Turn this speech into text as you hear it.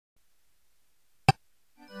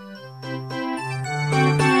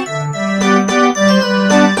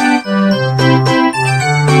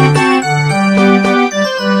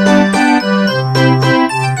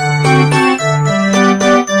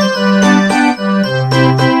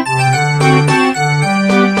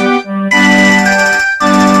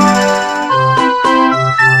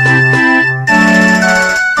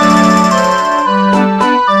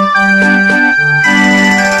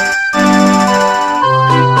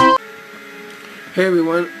Hey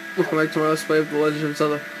everyone, welcome back to my Let's Play of The Legend of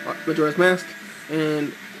Zelda Majora's Mask,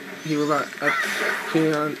 and here we're at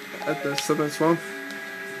the Southern Swamp,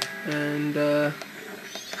 and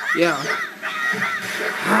yeah,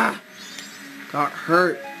 got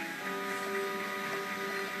hurt.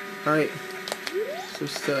 Alright, so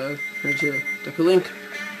just turn to Deku Link,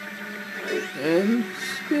 and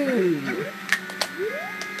spin.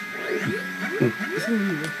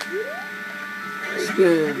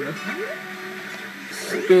 Spin.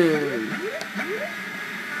 Spin.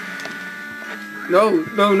 No.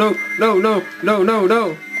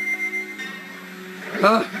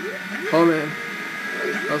 Ah! Oh man.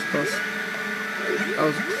 That was close. That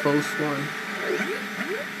was a close one.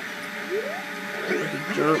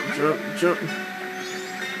 Jump.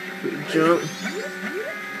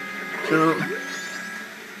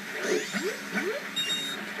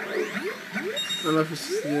 I don't know if it's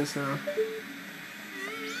just this now.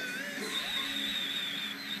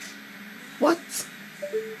 What?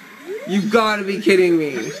 You gotta be kidding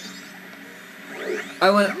me. I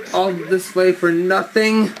went all this way for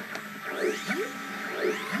nothing?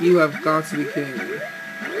 You have got to be kidding me.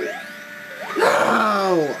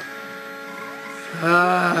 No!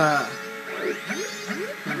 Ah.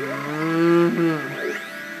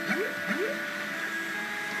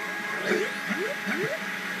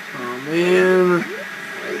 Oh man.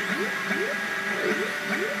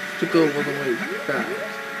 To go all the way back.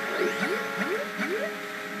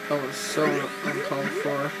 That was so uncalled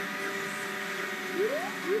for.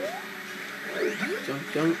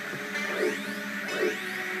 Jump.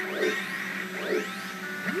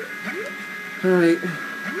 Alright.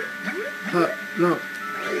 No.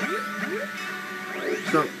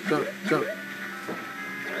 Jump.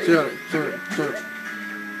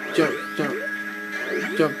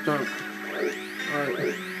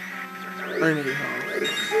 Alright. I need help.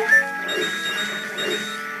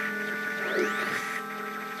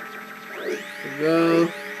 Go.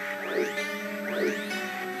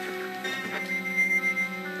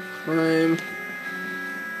 Climb.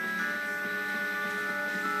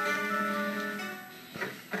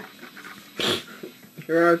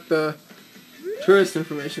 Here are the tourist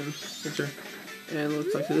information picture. And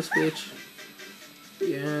let's talk to this bitch.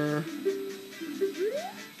 Yeah.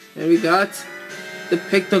 And we got the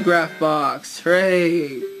pictograph box.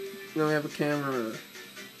 Hooray! Now we have a camera.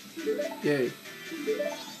 Yay.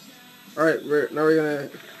 Alright, we're gonna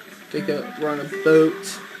we're on a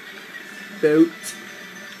boat.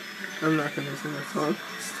 I'm not gonna sing that song.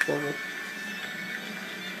 It's horrible.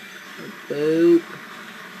 A boat.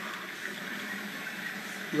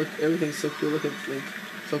 Look, everything's so cool. Look at Link.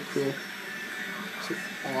 So cool. So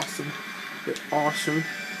awesome. They're awesome.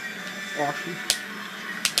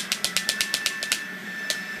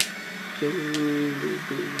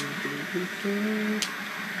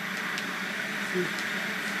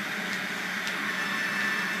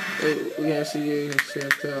 Wait, we gotta see you actually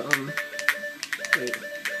have to, wait.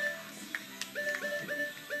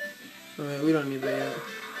 Alright, we don't need that yet.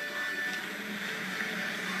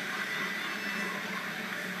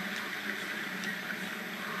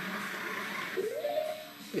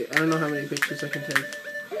 Wait, I don't know how many pictures I can take.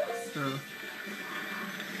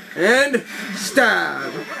 And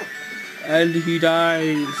stab! And he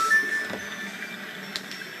dies.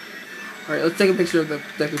 Alright, let's take a picture of the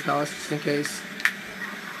Deku Palace just in case.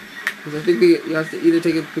 Because I think you have to either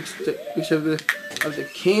take a picture of the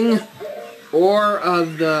king or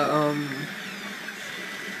of the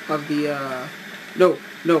no.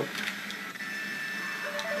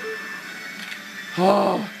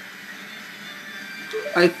 Oh,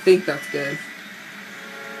 I think that's good.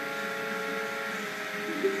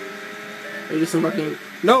 Are you just unlocking?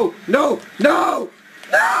 No!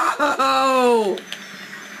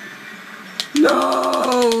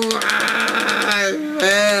 I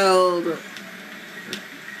failed.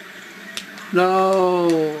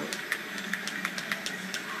 No.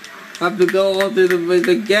 I have to go all through the place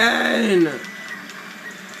again.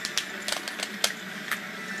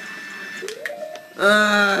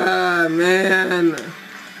 Ah, man.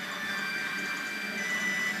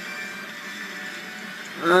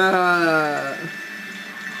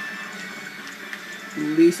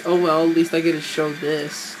 At least I get to show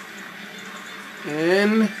this.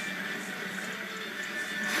 And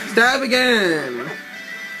stab again.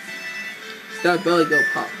 Stab belly go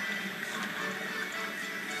pop.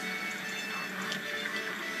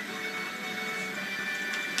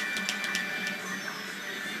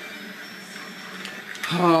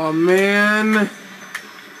 Oh man.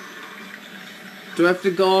 Do I have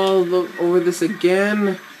to go over this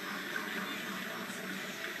again?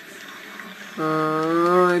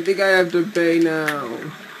 I think I have to pay now.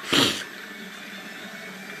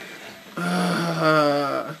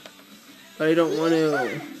 But I don't want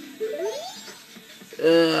to.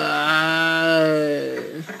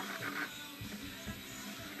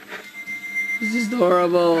 This is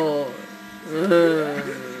horrible.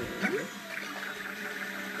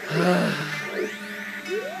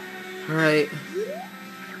 Alright.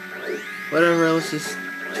 Whatever, let's just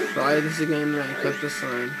try this again and I click the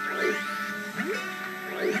sign.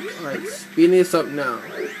 Alright, speeding this up now. I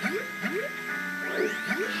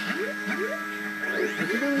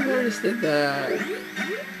think I just did that.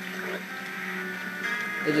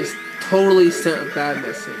 I just totally sent a bad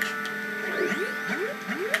message.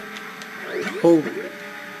 Holy.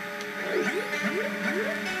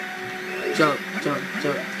 Jump, jump,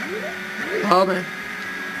 jump. Oh man.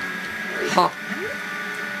 Hop.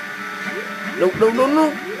 No, no, no, no.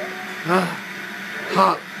 Ah.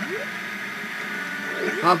 Hop.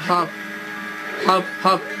 Hop, hop. Hop,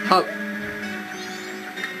 hop, hop.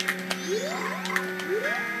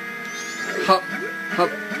 Hop,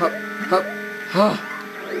 hop, hop, hop. Hop.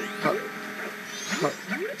 Hop. Hop.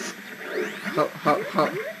 Hop, hop,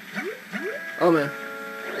 hop. Oh man.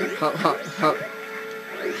 Hop, hop, hop.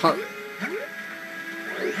 Hop.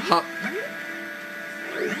 Hop.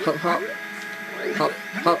 Hop, hop. Hop,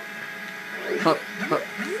 hop. Hop, hop.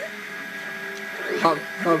 Hop, hop,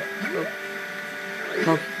 hop.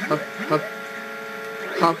 Hop, hop, hop.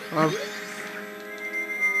 Hop, hop.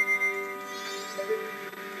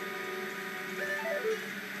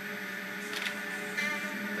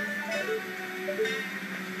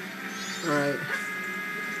 Alright.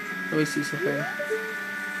 Let me see something.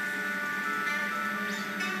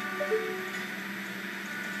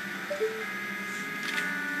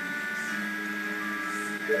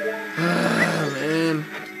 Ah, man.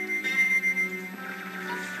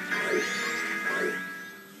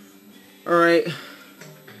 Alright.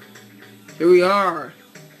 Here we are.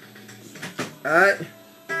 At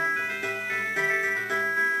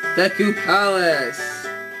Deku Palace.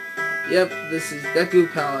 Yep, this is Deku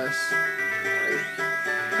Palace.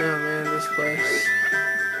 Oh man, this place.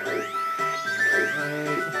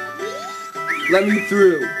 Alright. Let me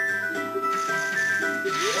through.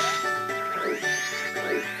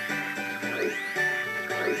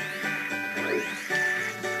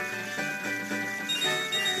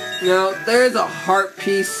 Now, there's a heart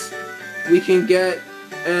piece we can get,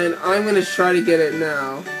 and I'm going to try to get it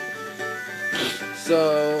now.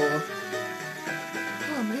 So...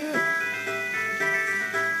 Oh, man.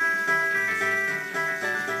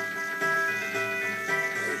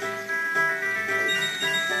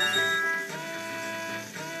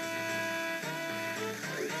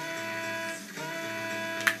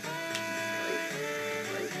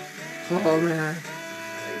 Oh, man.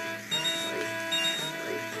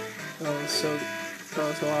 That was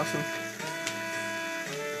so awesome.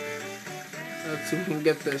 Let's see if we can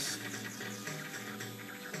get this.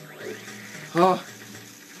 Oh.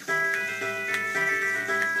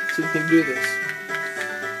 Let's see if we can do this.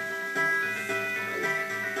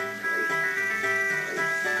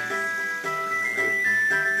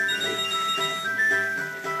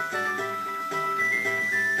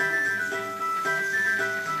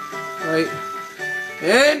 Right.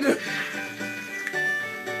 And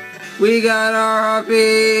we got our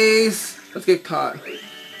harpies! Let's get caught.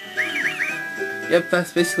 Yep,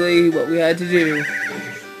 that's basically what we had to do.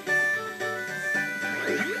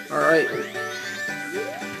 Alright.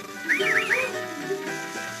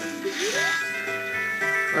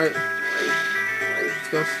 Alright. Let's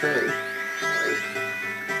go straight.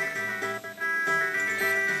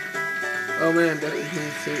 Oh man, definitely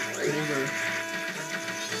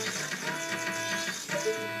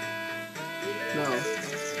No.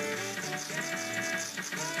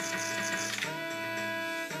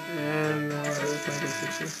 And let's make a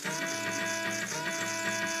picture.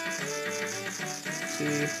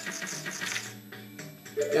 See.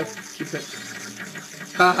 Yep, keep it.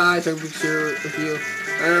 Haha, I took a picture with you.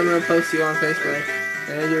 And I'm gonna post you on Facebook.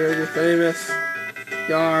 And you're gonna be famous.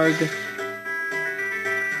 Yarg.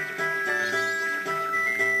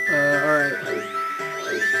 Alright.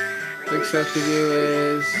 Next step to do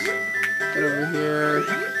is get over here.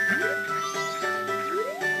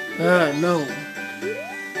 No.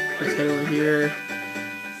 Let's head over here.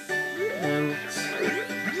 And let's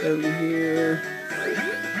head over here.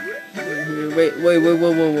 Over here. Wait,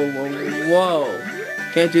 whoa.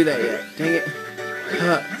 Can't do that yet. Dang it.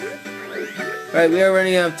 Alright, we are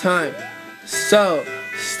running out of time. So,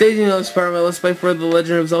 stay tuned to this part of my Let's Play for The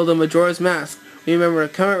Legend of Zelda Majora's Mask. Remember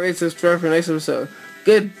to comment, rate, subscribe for the next episode.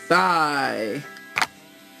 Goodbye.